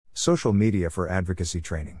Social Media for Advocacy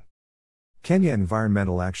Training. Kenya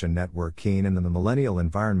Environmental Action Network KEEN and the Millennial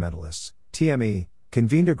Environmentalists, TME,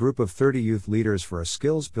 convened a group of 30 youth leaders for a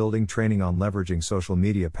skills-building training on leveraging social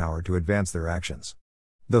media power to advance their actions.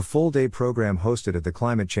 The full-day program, hosted at the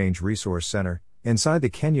Climate Change Resource Center, inside the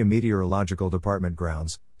Kenya Meteorological Department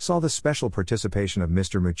grounds, saw the special participation of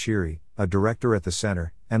Mr. Muchiri, a director at the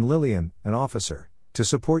center, and Lillian, an officer, to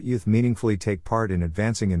support youth meaningfully take part in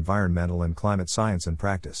advancing environmental and climate science and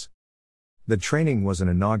practice. The training was an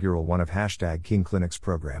inaugural one of #KEEN Clinics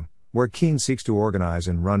program, where KEEN seeks to organize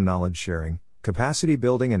and run knowledge sharing, capacity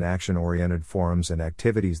building and action-oriented forums and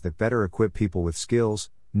activities that better equip people with skills,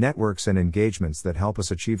 networks and engagements that help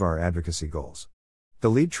us achieve our advocacy goals. The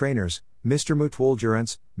lead trainers, Mr. Mutwal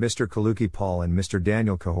Durance, Mr. Kaluki Paul and Mr.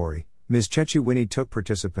 Daniel Kahori, Ms. Chechi Winnie, took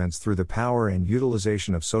participants through the power and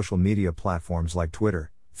utilization of social media platforms like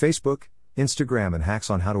Twitter, Facebook, Instagram and hacks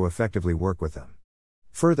on how to effectively work with them.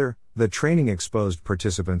 Further, the training exposed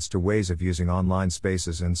participants to ways of using online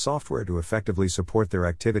spaces and software to effectively support their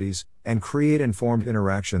activities and create informed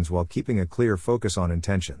interactions while keeping a clear focus on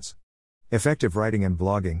intentions. Effective writing and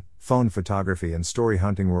blogging, phone photography and story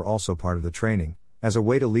hunting were also part of the training, as a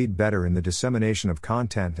way to lead better in the dissemination of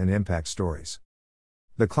content and impact stories.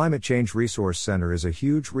 The Climate Change Resource Center is a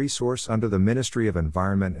huge resource under the Ministry of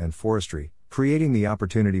Environment and Forestry, creating the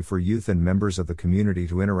opportunity for youth and members of the community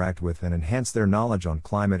to interact with and enhance their knowledge on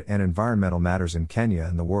climate and environmental matters in Kenya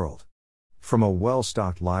and the world. From a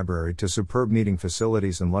well-stocked library to superb meeting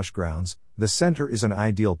facilities and lush grounds, the center is an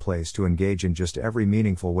ideal place to engage in just every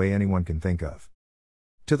meaningful way anyone can think of.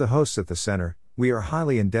 To the hosts at the center, we are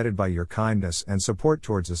highly indebted by your kindness and support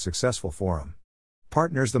towards a successful forum.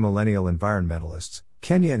 Partners, the Millennial Environmentalists,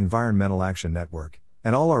 Kenya Environmental Action Network,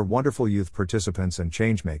 and all our wonderful youth participants and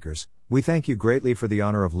changemakers, we thank you greatly for the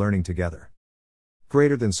honor of learning together.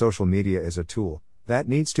 Greater Than Social Media is a tool that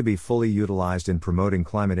needs to be fully utilized in promoting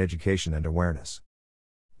climate education and awareness.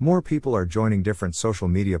 More people are joining different social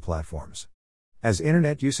media platforms. As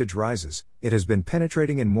internet usage rises, it has been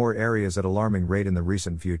penetrating in more areas at alarming rate in the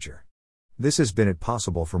recent future. This has been it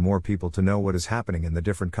possible for more people to know what is happening in the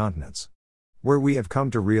different continents, where we have come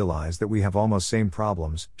to realize that we have almost same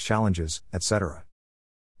problems, challenges, etc.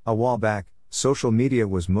 A while back, social media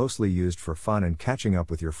was mostly used for fun and catching up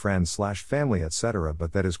with your friends/family etc.,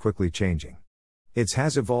 but that is quickly changing. It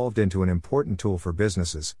has evolved into an important tool for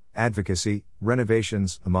businesses, advocacy,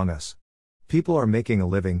 renovations, among us. People are making a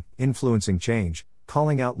living, influencing change,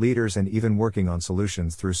 calling out leaders and even working on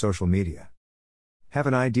solutions through social media. Have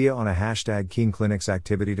an idea on a #KEEN Clinics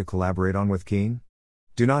activity to collaborate on with KEEN?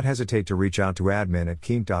 Do not hesitate to reach out to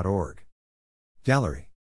admin@keen.org. Gallery.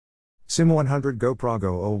 Sim100 GoPro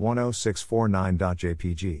Go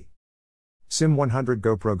 010649.jpg. Sim100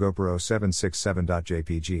 GoPro GoPro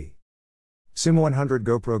 767.jpg. Sim100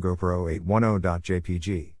 GoPro GoPro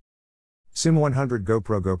 810.jpg. Sim100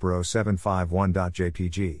 GoPro GoPro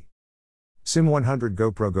 751.jpg. Sim100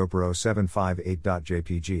 GoPro GoPro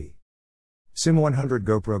 758.jpg. Sim100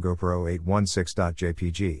 GoPro GoPro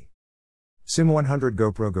 816.jpg. Sim100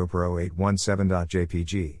 GoPro GoPro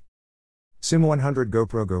 817.jpg. Sim100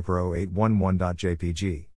 GoPro GoPro 811.jpg.